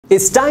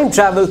Is time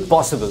travel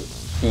possible?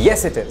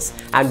 Yes, it is,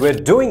 and we're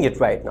doing it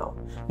right now,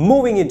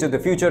 moving into the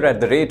future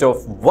at the rate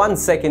of 1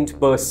 second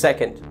per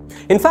second.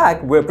 In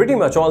fact, we're pretty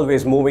much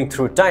always moving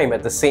through time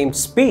at the same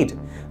speed.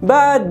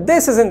 But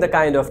this isn't the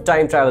kind of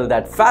time travel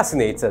that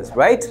fascinates us,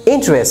 right?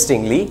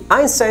 Interestingly,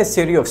 Einstein's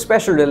theory of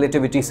special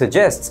relativity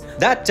suggests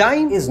that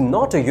time is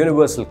not a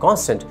universal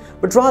constant,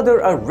 but rather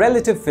a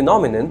relative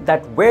phenomenon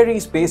that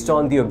varies based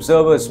on the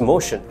observer's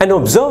motion. An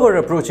observer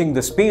approaching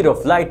the speed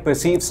of light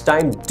perceives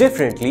time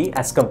differently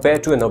as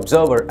compared to an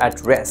observer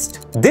at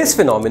rest. This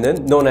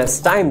phenomenon, known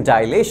as time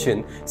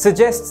dilation,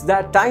 suggests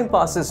that time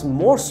passes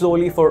more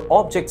slowly for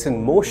objects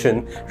in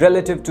motion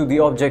relative to the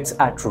objects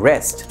at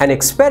rest. An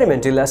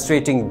experiment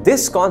illustrating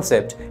this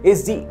concept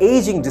is the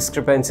aging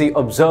discrepancy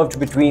observed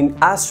between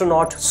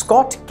astronaut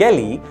Scott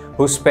Kelly,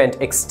 who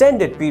spent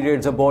extended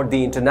periods aboard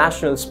the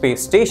International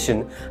Space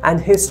Station, and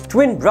his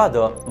twin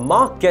brother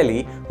Mark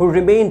Kelly, who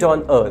remained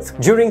on Earth.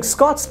 During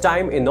Scott's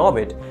time in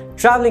orbit,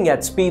 traveling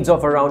at speeds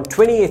of around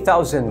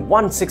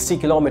 28,160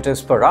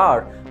 km per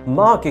hour,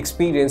 Mark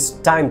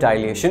experienced time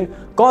dilation,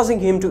 causing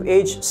him to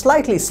age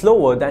slightly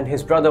slower than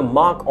his brother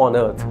Mark on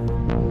Earth.